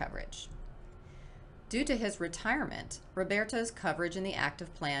family coverage. Due to his retirement, Roberto's coverage in the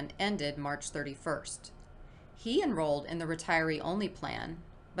active plan ended March 31st. He enrolled in the retiree-only plan,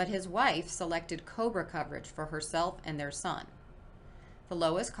 but his wife selected COBRA coverage for herself and their son. The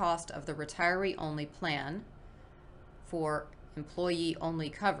lowest cost of the retiree-only plan for employee-only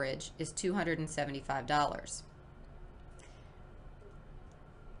coverage is $275.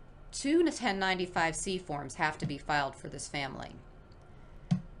 2 1095C forms have to be filed for this family.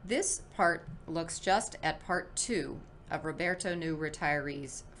 This part looks just at part 2 of Roberto New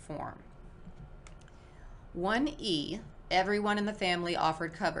Retiree's form. 1E, everyone in the family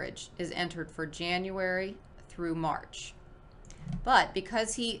offered coverage, is entered for January through March. But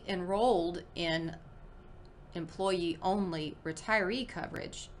because he enrolled in employee-only retiree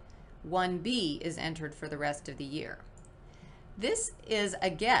coverage, 1B is entered for the rest of the year. This is a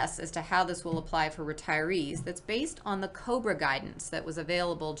guess as to how this will apply for retirees that's based on the COBRA guidance that was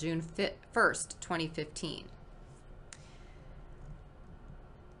available June 1st, 2015.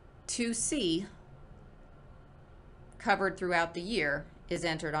 2C, covered throughout the year, is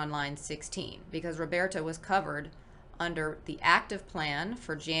entered on line 16 because Roberto was covered under the active plan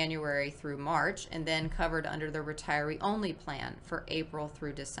for January through March and then covered under the retiree-only plan for April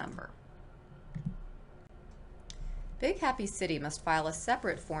through December. Big Happy City must file a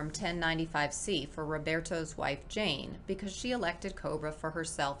separate Form 1095C for Roberto's wife Jane because she elected COBRA for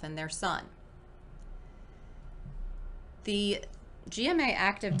herself and their son. The GMA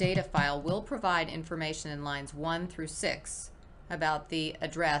active data file will provide information in lines 1 through 6 about the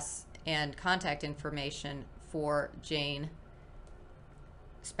address and contact information for Jane,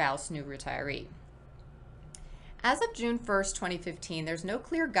 spouse, new retiree. As of June 1st, 2015, there's no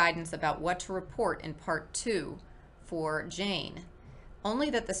clear guidance about what to report in Part 2 for Jane, only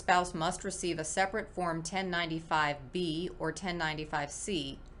that the spouse must receive a separate Form 1095B or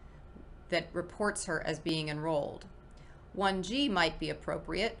 1095C that reports her as being enrolled. 1G might be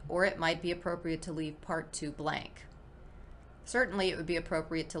appropriate, or it might be appropriate to leave Part 2 blank. Certainly it would be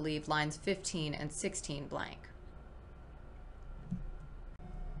appropriate to leave lines 15 and 16 blank.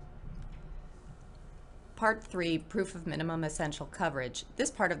 Part 3, Proof of Minimum Essential Coverage.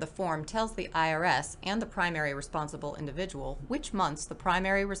 This part of the form tells the IRS and the primary responsible individual which months the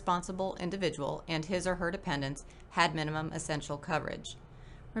primary responsible individual and his or her dependents had minimum essential coverage.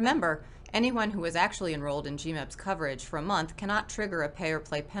 Remember, anyone who is actually enrolled in GMEB's coverage for a month cannot trigger a pay or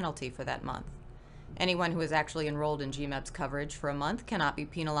play penalty for that month. Anyone who is actually enrolled in GMEB's coverage for a month cannot be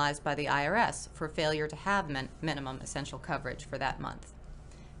penalized by the IRS for failure to have minimum essential coverage for that month.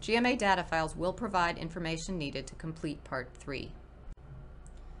 GMA data files will provide information needed to complete Part 3.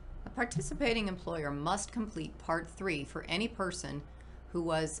 A participating employer must complete Part 3 for any person who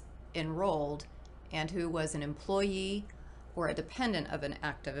was enrolled and who was an employee or a dependent of an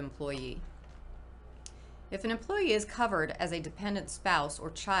active employee. If an employee is covered as a dependent spouse or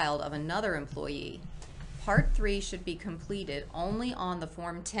child of another employee, Part 3 should be completed only on the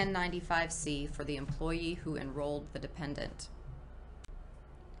Form 1095-C for the employee who enrolled the dependent.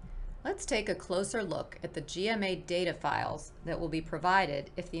 Let's take a closer look at the GMA data files that will be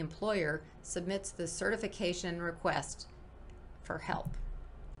provided if the employer submits the certification request for help.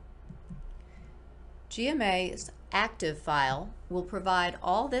 GMA's active file will provide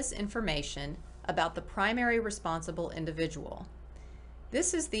all this information about the primary responsible individual.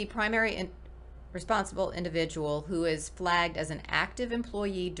 This is the primary responsible individual who is flagged as an active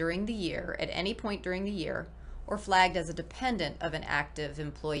employee during the year, at any point during the year, or flagged as a dependent of an active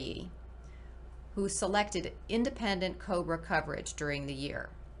employee who selected independent COBRA coverage during the year.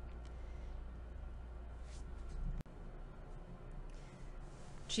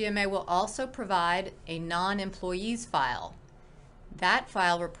 GMA will also provide a non-employees file. That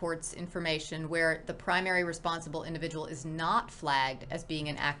file reports information where the primary responsible individual is not flagged as being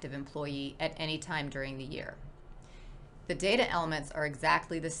an active employee at any time during the year. The data elements are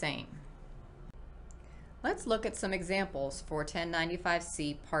exactly the same. Let's look at some examples for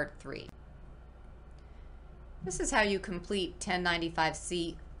 1095-C Part 3. This is how you complete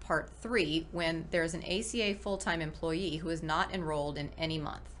 1095-C Part 3 when there's an ACA full-time employee who is not enrolled in any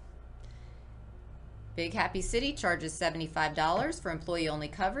month. Big Happy City charges $75 for employee-only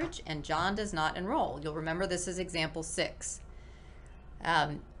coverage, and John does not enroll. You'll remember this is example 6.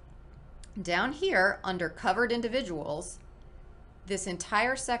 Down here, under covered individuals, this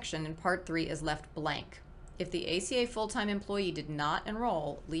entire section in Part 3 is left blank. If the ACA full-time employee did not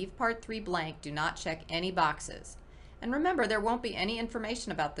enroll, leave Part 3 blank, do not check any boxes. And remember, there won't be any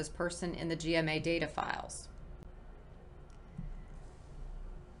information about this person in the GMA data files.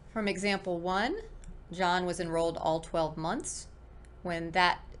 From example 1, John was enrolled all 12 months. When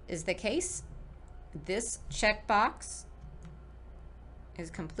that is the case, this checkbox is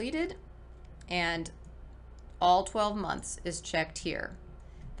completed and all 12 months is checked here.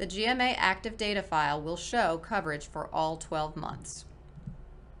 The GMA active data file will show coverage for all 12 months.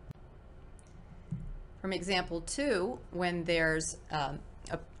 From example 2, when there's a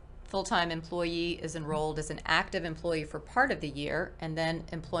full-time employee is enrolled as an active employee for part of the year and then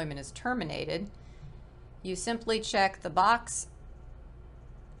employment is terminated, you simply check the box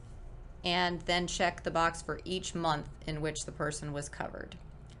and then check the box for each month in which the person was covered.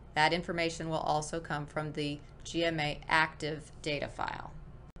 That information will also come from the GMA active data file.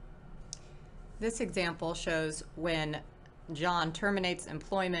 This example shows when John terminates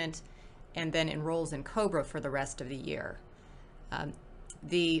employment and then enrolls in COBRA for the rest of the year.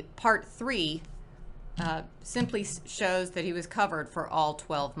 The Part 3 simply shows that he was covered for all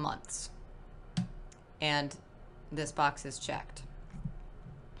 12 months. And this box is checked.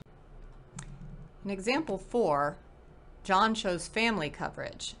 In example 4, John chose family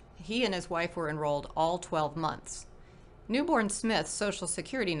coverage. He and his wife were enrolled all 12 months. Newborn Smith's Social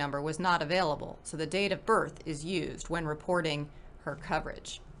Security number was not available, so the date of birth is used when reporting her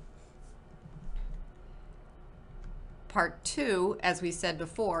coverage. Part 2, as we said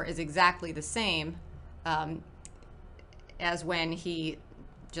before, is exactly the same as when he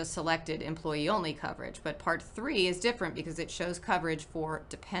just selected employee-only coverage, but Part 3 is different because it shows coverage for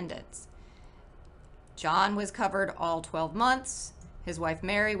dependents. John was covered all 12 months, his wife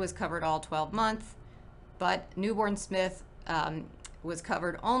Mary was covered all 12 months, but Newborn Smith was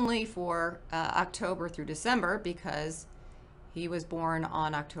covered only for October through December because he was born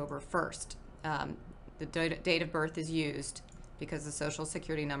on October 1st. The date of birth is used because the Social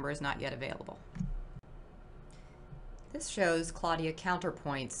Security number is not yet available. This shows Claudia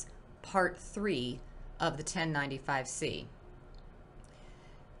Counterpoint's Part 3 of the 1095-C.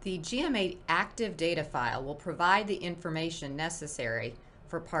 The GMA active data file will provide the information necessary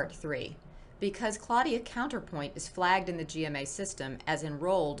for Part 3 because Claudia Counterpoint is flagged in the GMA system as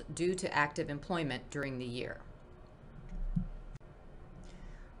enrolled due to active employment during the year.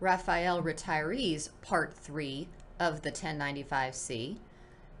 Raphael Retirees Part 3 of the 1095-C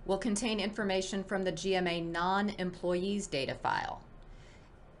will contain information from the GMA non-employees data file.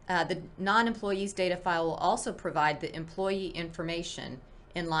 The non-employees data file will also provide the employee information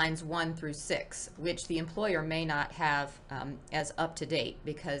in lines 1 through 6, which the employer may not have as up to date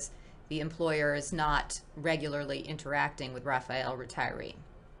because the employer is not regularly interacting with Raphael Retiree.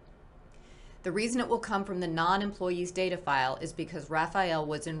 The reason it will come from the non-employees data file is because Raphael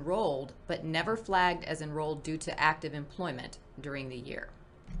was enrolled but never flagged as enrolled due to active employment during the year.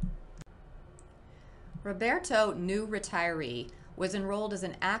 Roberto, new retiree, was enrolled as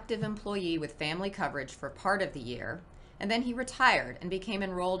an active employee with family coverage for part of the year, and then he retired and became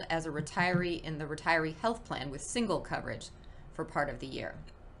enrolled as a retiree in the retiree health plan with single coverage for part of the year.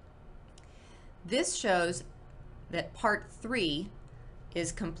 This shows that Part 3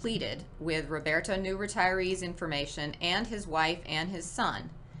 is completed with Roberto, new retiree's information, and his wife and his son.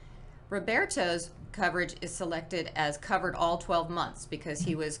 Roberto's coverage is selected as covered all 12 months because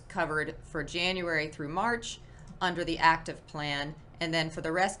he was covered for January through March under the active plan, and then for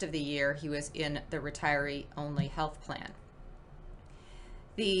the rest of the year he was in the retiree only health plan.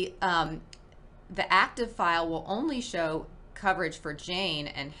 The active file will only show coverage for Jane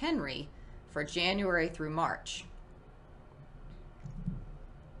and Henry for January through March.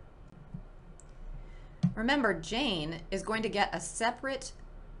 Remember, Jane is going to get a separate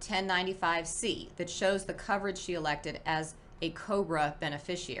 1095-C that shows the coverage she elected as a COBRA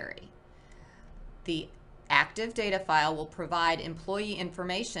beneficiary. The active data file will provide employee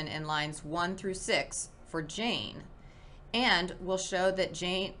information in lines 1 through 6 for Jane, and will show that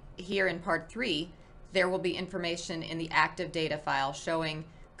Jane, here in Part 3, there will be information in the active data file showing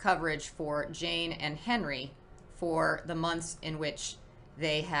coverage for Jane and Henry for the months in which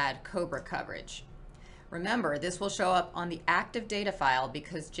they had COBRA coverage. Remember, this will show up on the active data file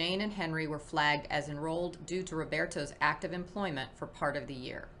because Jane and Henry were flagged as enrolled due to Roberto's active employment for part of the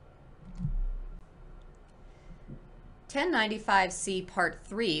year. 1095-C Part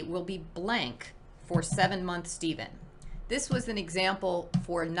 3 will be blank for 7-month Stephen. This was an example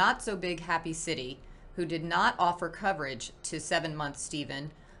for not so big Happy City, who did not offer coverage to 7-month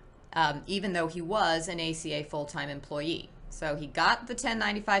Stephen, even though he was an ACA full-time employee. So he got the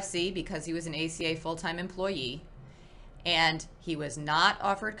 1095-C because he was an ACA full-time employee, and he was not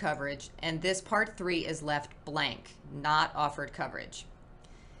offered coverage, and this Part 3 is left blank, not offered coverage.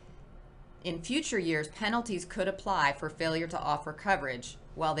 In future years, penalties could apply for failure to offer coverage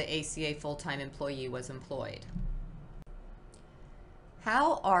while the ACA full-time employee was employed.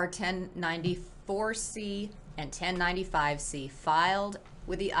 How are 1094-C and 1095-C filed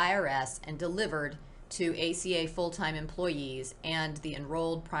with the IRS and delivered to ACA full-time employees and the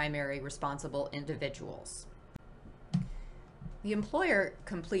enrolled primary responsible individuals? The employer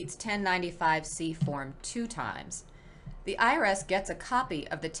completes 1095-C form 2 times. The IRS gets a copy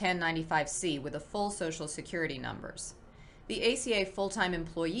of the 1095-C with the full Social Security numbers. The ACA full-time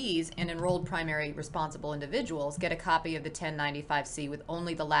employees and enrolled primary responsible individuals get a copy of the 1095-C with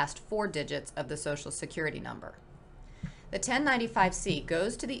only the last 4 digits of the Social Security number. The 1095-C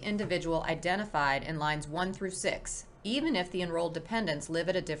goes to the individual identified in lines 1 through 6, even if the enrolled dependents live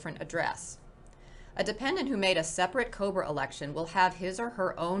at a different address. A dependent who made a separate COBRA election will have his or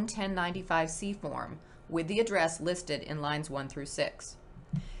her own 1095-C form with the address listed in lines 1 through 6.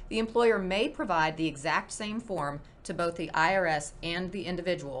 The employer may provide the exact same form to both the IRS and the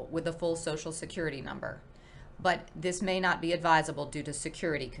individual with the full Social Security number, but this may not be advisable due to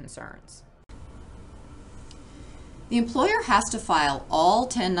security concerns. The employer has to file all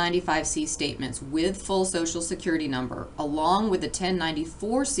 1095-C statements with full Social Security number along with the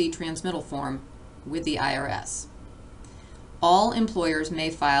 1094-C transmittal form with the IRS. All employers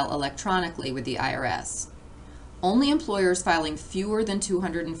may file electronically with the IRS. Only employers filing fewer than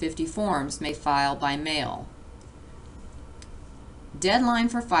 250 forms may file by mail. Deadline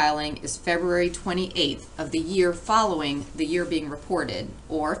for filing is February 28th of the year following the year being reported,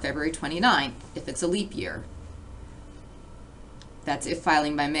 or February 29th if it's a leap year. That's if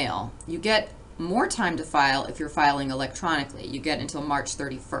filing by mail. You get more time to file if you're filing electronically. You get until March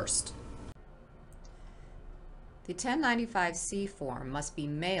 31st. The 1095-C form must be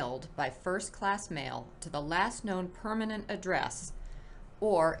mailed by first-class mail to the last known permanent address,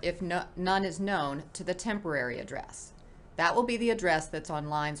 or if none is known, to the temporary address. That will be the address that's on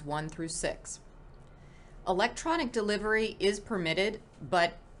lines 1 through 6. Electronic delivery is permitted,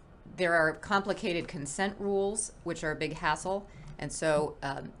 but There are complicated consent rules, which are a big hassle, and so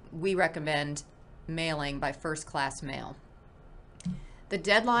we recommend mailing by first-class mail. The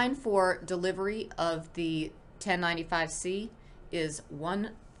deadline for delivery of the 1095-C is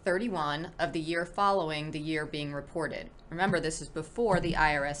 1/31 of the year following the year being reported. Remember, this is before the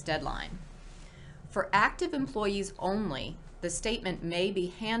IRS deadline. For active employees only, the statement may be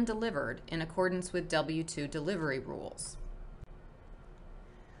hand-delivered in accordance with W-2 delivery rules.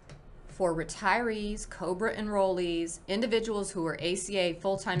 For retirees, COBRA enrollees, individuals who are ACA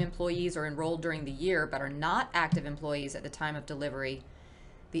full-time employees or enrolled during the year but are not active employees at the time of delivery,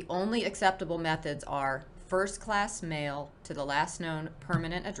 the only acceptable methods are first-class mail to the last known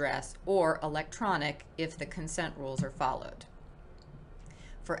permanent address or electronic if the consent rules are followed.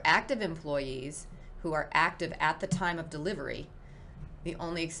 For active employees who are active at the time of delivery, the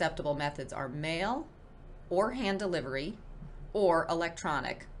only acceptable methods are mail or hand delivery or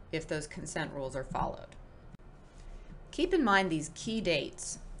electronic if those consent rules are followed. Keep in mind these key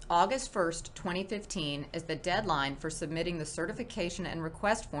dates. August 1st, 2015 is the deadline for submitting the certification and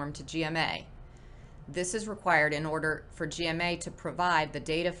request form to GMA. This is required in order for GMA to provide the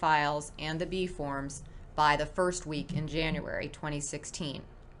data files and the B forms by the first week in January 2016.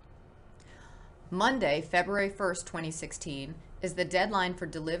 Monday, February 1st, 2016 is the deadline for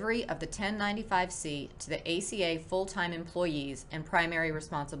delivery of the 1095-C to the ACA full-time employees and primary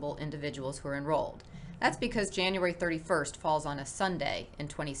responsible individuals who are enrolled. That's because January 31st falls on a Sunday in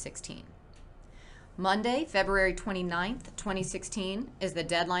 2016. Monday, February 29th, 2016 is the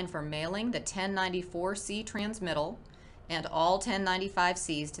deadline for mailing the 1094-C transmittal and all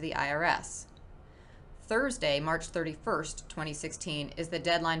 1095-Cs to the IRS. Thursday, March 31st, 2016 is the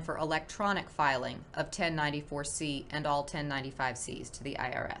deadline for electronic filing of 1094-C and all 1095-Cs to the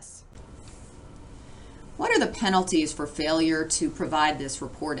IRS. What are the penalties for failure to provide this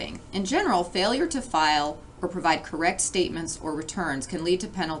reporting? In general, failure to file or provide correct statements or returns can lead to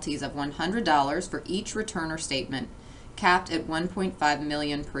penalties of $100 for each return or statement, capped at $1.5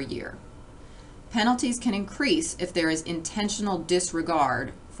 million per year. Penalties can increase if there is intentional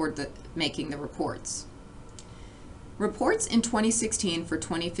disregard for making the reports. Reports in 2016 for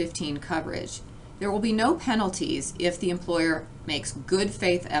 2015 coverage. There will be no penalties if the employer makes good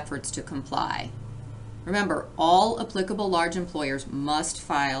faith efforts to comply. Remember, all applicable large employers must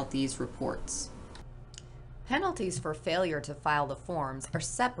file these reports. Penalties for failure to file the forms are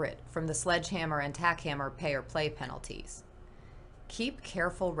separate from the sledgehammer and tackhammer pay or play penalties. Keep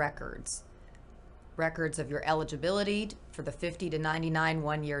careful records. Records of your eligibility for the 50 to 99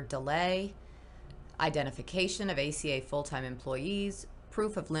 one-year delay, identification of ACA full-time employees,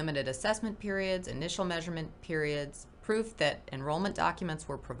 proof of limited assessment periods, initial measurement periods, proof that enrollment documents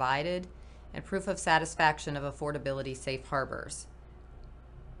were provided, and proof of satisfaction of affordability safe harbors.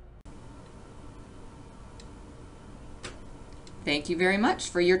 Thank you very much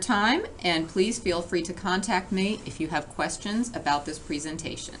for your time, and please feel free to contact me if you have questions about this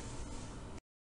presentation.